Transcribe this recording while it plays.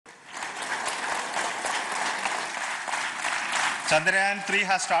Chandrayan-3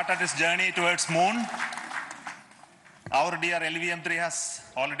 has started its journey towards moon. Our dear LVM-3 has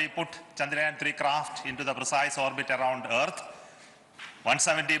already put Chandrayan-3 craft into the precise orbit around Earth.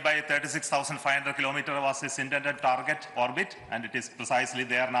 170 by 36,500 kilometers was its intended target orbit, and it is precisely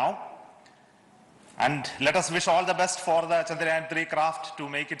there now. And let us wish all the best for the Chandrayan-3 craft to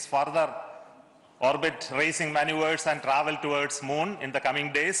make its further orbit racing maneuvers and travel towards moon in the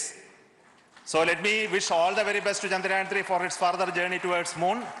coming days. So let me wish all the very best to Chandrayan-3 for its further journey towards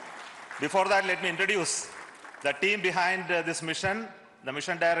moon. Before that, let me introduce the team behind this mission, the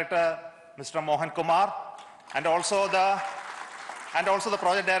mission director, Mr. Mohan Kumar, and also the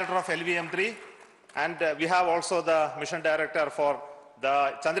project director of LVM-3. And we have also the mission director for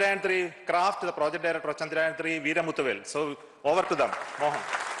the Chandrayan-3 craft, the project director of Chandrayan-3, Veera Muthuvel. So over to them, Mohan.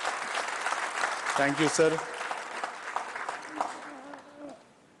 Thank you, sir.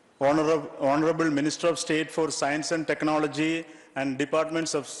 Honorable Minister of State for Science and Technology and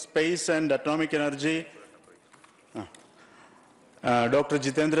Departments of Space and Atomic Energy, Dr.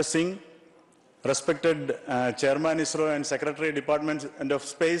 Jitendra Singh, respected Chairman ISRO and Secretary Department of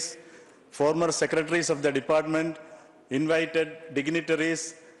Space, former secretaries of the department, invited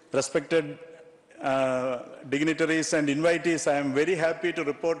dignitaries, respected dignitaries and invitees. I am very happy to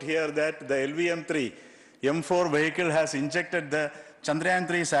report here that the LVM-3 M4 vehicle has injected the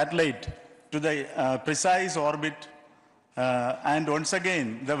Chandrayan-3 satellite to the precise orbit, and once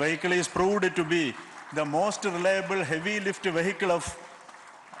again the vehicle is proved to be the most reliable heavy lift vehicle of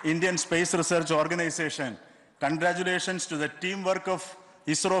Indian Space Research Organization. Congratulations to the teamwork of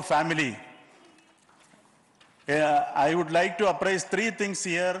ISRO family. I would like to appraise three things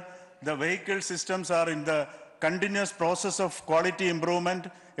here. The vehicle systems are in the continuous process of quality improvement,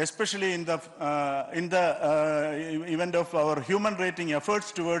 especially in the event of our human rating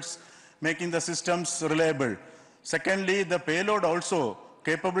efforts towards making the systems reliable. Secondly, the payload also,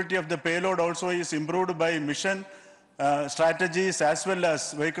 capability of the payload also is improved by mission strategies as well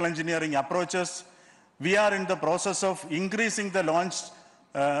as vehicle engineering approaches. We are in the process of increasing the launch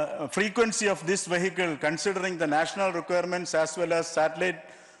frequency of this vehicle considering the national requirements as well as satellite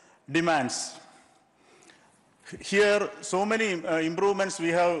demands. Here, so many improvements we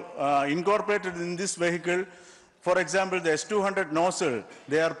have incorporated in this vehicle. For example, the S200 nozzle,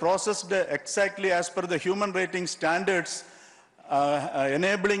 they are processed exactly as per the human rating standards,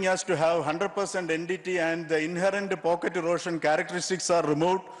 enabling us to have 100% NDT, and the inherent pocket erosion characteristics are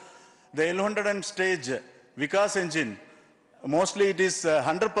removed. The L100 stage Vikas engine, mostly it is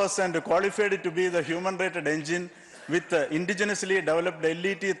 100% qualified to be the human rated engine with indigenously developed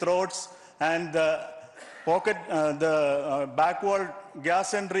LET throats, and the pocket, the backward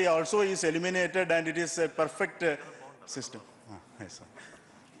gas entry also is eliminated, and it is a perfect system. Yes,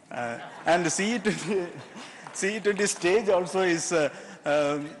 and the CE20 stage also is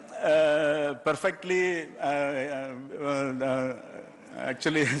perfectly,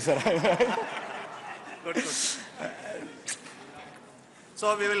 actually, sir. Good.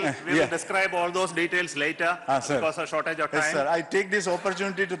 So we will describe all those details later because of shortage of time. Yes, sir. I take this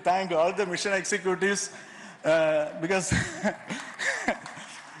opportunity to thank all the mission executives because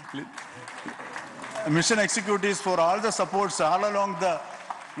mission executives for all the supports all along the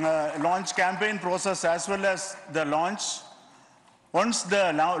launch campaign process as well as the launch. Once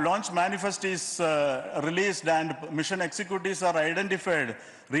the launch manifest is released and mission executives are identified,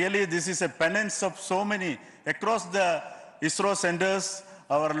 really this is a penance of so many across the ISRO centers,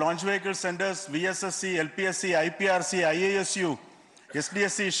 our launch vehicle centers, VSSC, LPSC, IPRC, IASU,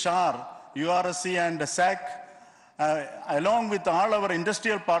 SDSC, SHAR, URSC and SAC, along with all our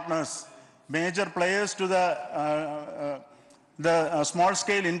industrial partners, major players to the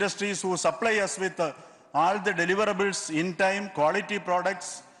small-scale industries who supply us with all the deliverables in time, quality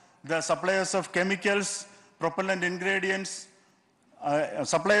products, the suppliers of chemicals, propellant ingredients,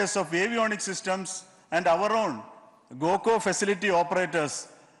 suppliers of avionic systems, and our own GOCO facility operators.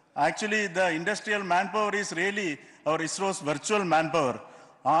 Actually, the industrial manpower is really our ISRO's virtual manpower.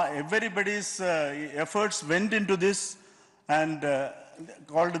 Everybody's efforts went into this, and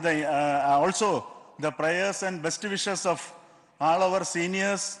also the prayers and best wishes of all our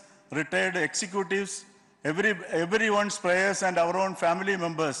seniors, retired executives, everyone's prayers and our own family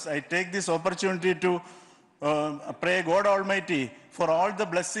members. I take this opportunity to pray God Almighty for all the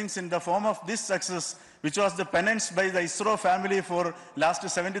blessings in the form of this success, which was the penance by the ISRO family for last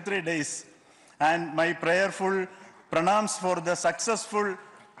 73 days. And my prayerful pranams for the successful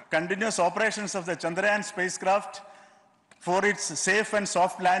continuous operations of the Chandrayan spacecraft, for its safe and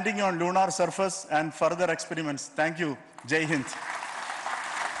soft landing on lunar surface and further experiments. Thank you. Jai Hind.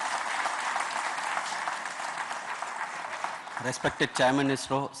 Respected Chairman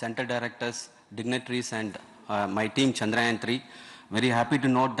ISRO, Center Directors, dignitaries and my team Chandrayan-3, very happy to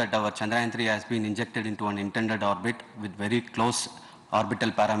note that our Chandrayan-3 has been injected into an intended orbit with very close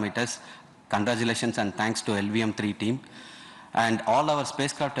orbital parameters. Congratulations and thanks to LVM-3 team. And all our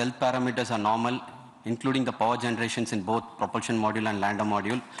spacecraft health parameters are normal, including the power generations in both propulsion module and lander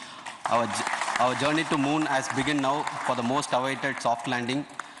module. Our journey to moon has begun now for the most awaited soft landing.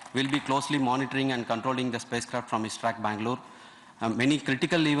 We'll be closely monitoring and controlling the spacecraft from ISRAC Bangalore. Many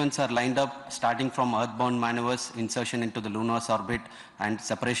critical events are lined up, starting from earthbound maneuvers, insertion into the lunar orbit, and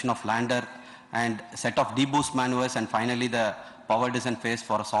separation of lander, and set of deboost maneuvers, and finally the power descent phase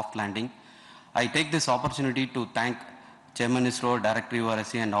for a soft landing. I take this opportunity to thank Chairman ISRO, Director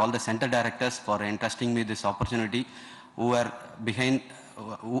URSC, and all the center directors for entrusting me this opportunity, who have been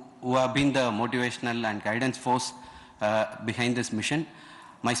the motivational and guidance force behind this mission.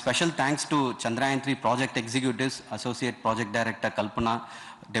 My special thanks to Chandrayan-3 project executives, Associate Project Director Kalpana,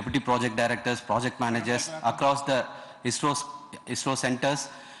 Deputy Project Directors, Project Managers across the ISRO centers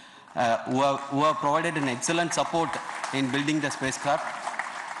who have provided an excellent support in building the spacecraft.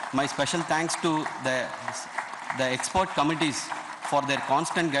 My special thanks to the expert committees for their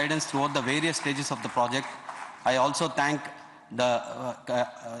constant guidance throughout the various stages of the project. I also thank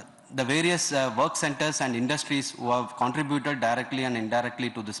the various work centers and industries who have contributed directly and indirectly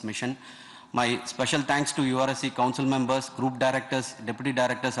to this mission. My special thanks to URSC council members, group directors, deputy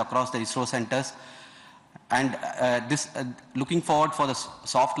directors across the ISRO centers. And looking forward for the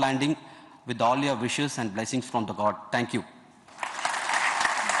soft landing with all your wishes and blessings from the God. Thank you.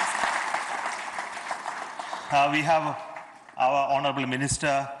 We have our Honorable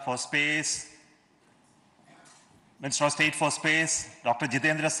Minister for Space, Minister of State for Space, Dr.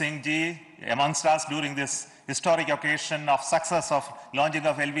 Jitendra Singh ji, amongst us during this historic occasion of success of launching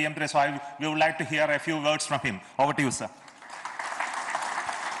of LVM-3. So we would like to hear a few words from him. Over to you, sir.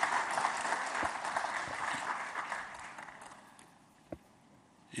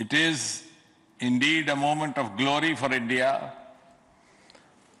 It is indeed a moment of glory for India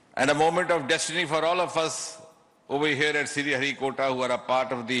and a moment of destiny for all of us over here at Sriharikota who are a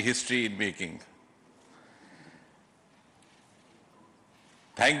part of the history in making.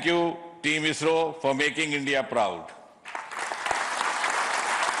 Thank you, Team ISRO, for making India proud.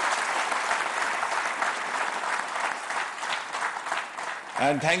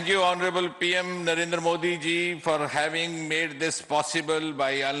 And thank you, Honorable PM Narendra Modi ji, for having made this possible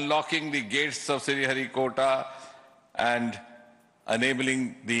by unlocking the gates of Sriharikota and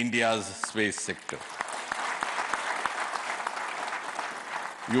enabling the India's space sector.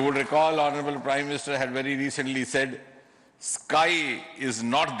 You would recall, Honorable Prime Minister had very recently said, sky is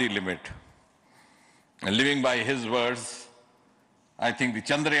not the limit. And living by his words, I think the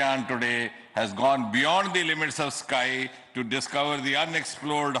Chandrayan today has gone beyond the limits of sky to discover the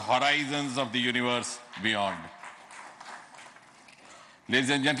unexplored horizons of the universe beyond.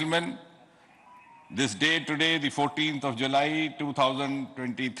 Ladies and gentlemen, this day today, the 14th of July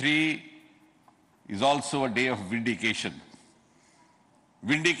 2023, is also a day of vindication.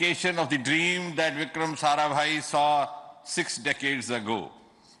 Vindication of the dream that Vikram Sarabhai saw 6 decades ago.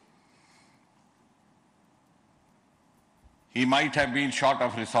 He might have been short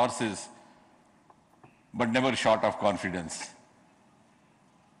of resources, but never short of confidence.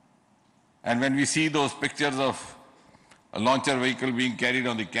 And when we see those pictures of a launcher vehicle being carried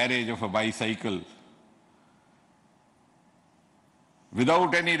on the carriage of a bicycle,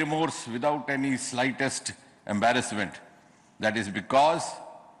 without any remorse, without any slightest embarrassment, that is because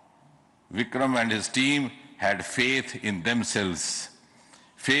Vikram and his team had faith in themselves,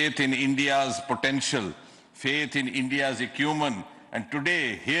 faith in India's potential, faith in India's acumen. And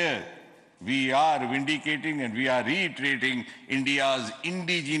today, here, we are vindicating and we are reiterating India's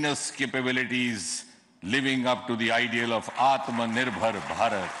indigenous capabilities, living up to the ideal of Atmanirbhar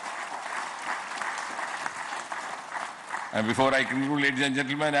Bharat. And before I conclude, ladies and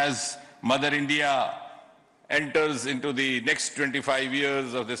gentlemen, as Mother India enters into the next 25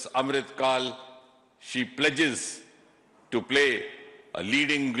 years of this Amrit Kal, she pledges to play a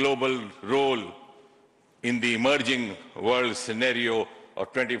leading global role in the emerging world scenario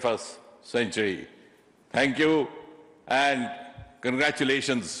of 21st century. Thank you and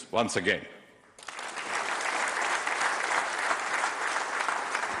congratulations once again.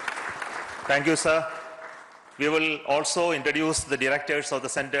 Thank you, sir. We will also introduce the directors of the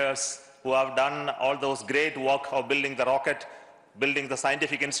centers who have done all those great work of building the rocket, building the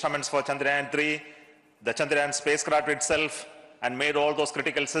scientific instruments for Chandrayan-3, the Chandrayan spacecraft itself, and made all those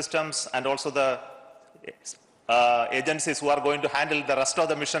critical systems, and also the agencies who are going to handle the rest of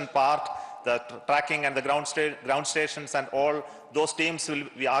the mission part. the tracking and the ground stations and all those teams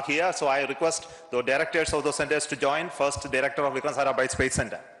are here. So I request the directors of those centers to join. First, Director of Vikram Sarabhai Space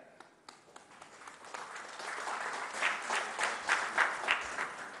Center.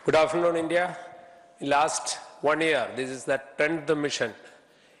 Good afternoon, India. In last 1 year, this is the 10th mission,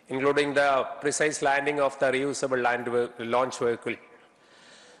 including the precise landing of the reusable launch vehicle.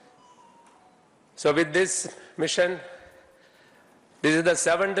 So with this mission, this is the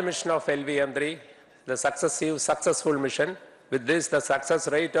 7th mission of LVM-3, the successful mission. With this, the success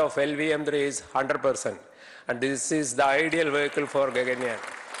rate of LVM-3 is 100%. And this is the ideal vehicle for Gaganyaan.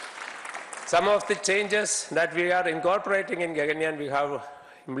 Some of the changes that we are incorporating in Gaganyaan, we have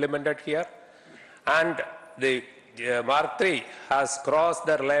implemented here. And the Mark III has crossed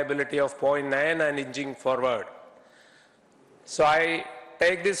the reliability of 0.9 and inching forward. So I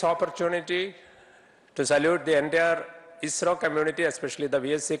take this opportunity to salute the entire ISRO community, especially the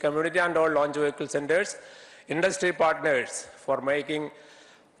VSC community and all launch vehicle centers, industry partners for making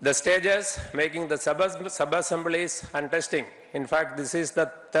the stages, making the sub-assemblies and testing. In fact, this is the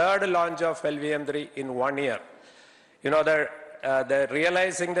 3rd launch of LVM-3 in 1 year. You know, the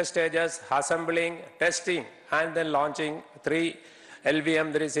realizing the stages, assembling, testing, and then launching 3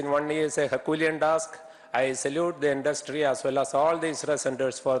 LVM-3s in 1 year is a Herculean task. I salute the industry as well as all the ISRO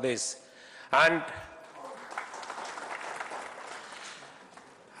centers for this. And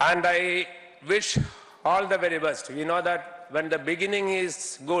I wish all the very best. We know that when the beginning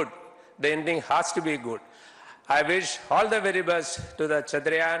is good, the ending has to be good. I wish all the very best to the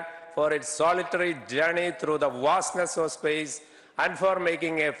Chandrayan for its solitary journey through the vastness of space and for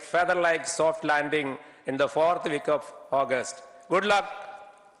making a feather-like soft landing in the 4th week of August. Good luck.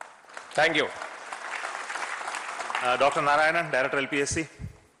 Thank you. Dr. Narayanan, Director LPSC.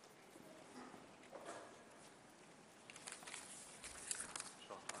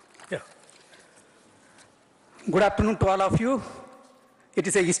 Good afternoon to all of you. It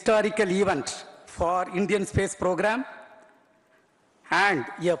is a historical event for Indian space program and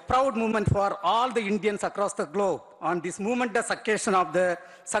a proud moment for all the Indians across the globe on this momentous occasion of the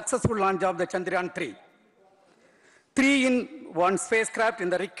successful launch of the Chandrayan-3. 3-in-1 spacecraft in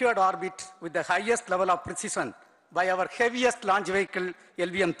the required orbit with the highest level of precision by our heaviest launch vehicle,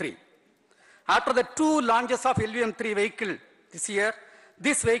 LVM-3. After the 2 launches of LVM-3 vehicle this year,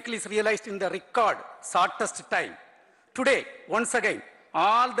 this vehicle is realized in the record shortest time. Today, once again,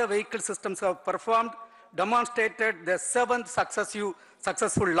 all the vehicle systems have performed, demonstrated the 7th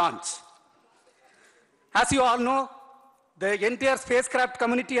successful launch. As you all know, the entire spacecraft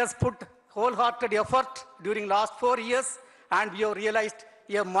community has put wholehearted effort during last 4 years, and we have realized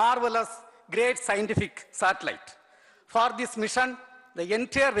a marvelous, great scientific satellite. For this mission, the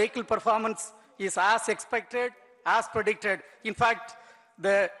entire vehicle performance is as expected, as predicted. In fact,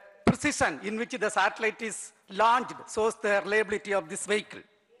 the precision in which the satellite is launched shows the reliability of this vehicle.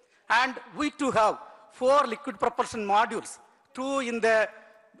 And we too have 4 liquid propulsion modules, 2 in the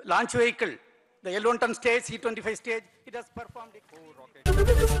launch vehicle, the L110 stage, C25 stage. It has performed.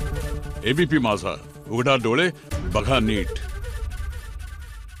 ABP Majha, उघडा डोळे, बघा NEET.